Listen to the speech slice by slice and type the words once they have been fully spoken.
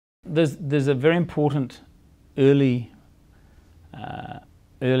there's a very important early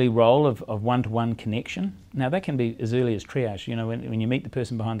role of one-to-one connection. Now that can be as early as triage. You know, when you meet the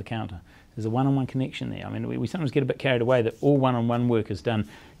person behind the counter, there's a one-on-one connection there. I mean, we sometimes get a bit carried away that all one-on-one work is done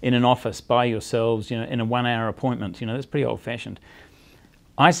in an office by yourselves, you know, in a 1 hour appointment. You know, that's pretty old-fashioned.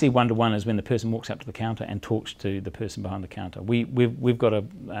 I see one-to-one as when the person walks up to the counter and talks to the person behind the counter. We've got a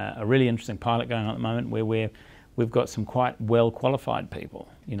really interesting pilot going on at the moment where we've got some quite well-qualified people.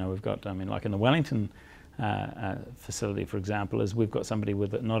 You know, we've got, I mean, like in the Wellington facility, for example, is we've got somebody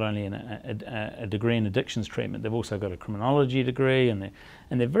with not only a degree in addictions treatment, they've also got a criminology degree, and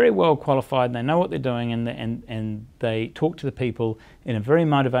they're very well qualified, and they know what they're doing, and they talk to the people in a very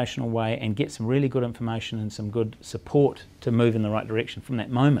motivational way and get some really good information and some good support to move in the right direction from that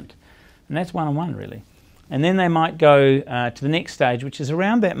moment. And that's one-on-one, really. And then they might go to the next stage, which is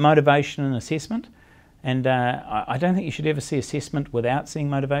around that motivation and assessment. And I don't think you should ever see assessment without seeing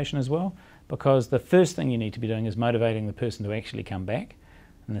motivation as well, because the first thing you need to be doing is motivating the person to actually come back.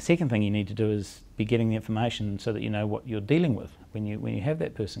 And the second thing you need to do is be getting the information so that you know what you're dealing with when you have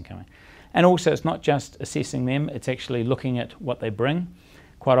that person coming. And also, it's not just assessing them, it's actually looking at what they bring.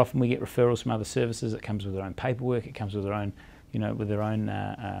 Quite often we get referrals from other services. It comes with their own paperwork, it comes with their own, you know, with their own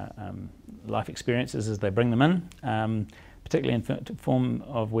life experiences as they bring them in. Particularly in form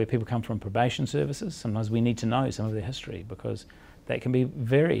of where people come from probation services. Sometimes we need to know some of their history because that can be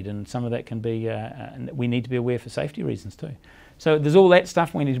varied, and some of that can be, we need to be aware for safety reasons too. So there's all that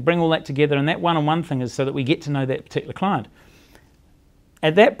stuff, we need to bring all that together, and that one-on-one thing is so that we get to know that particular client.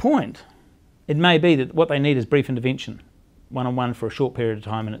 At that point, it may be that what they need is brief intervention, one-on-one for a short period of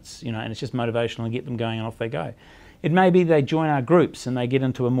time, and it's, you know, and it's just motivational and get them going and off they go. It may be they join our groups and they get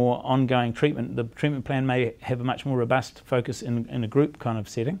into a more ongoing treatment. The treatment plan may have a much more robust focus in a group kind of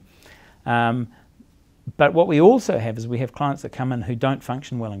setting. But what we also have is we have clients that come in who don't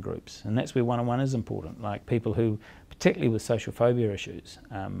function well in groups, and that's where one-on-one is important, like people who, particularly with social phobia issues,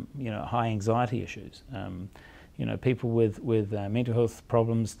 you know, high anxiety issues, you know, people with mental health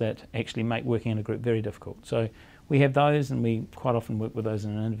problems that actually make working in a group very difficult. So we have those, and we quite often work with those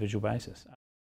on an individual basis.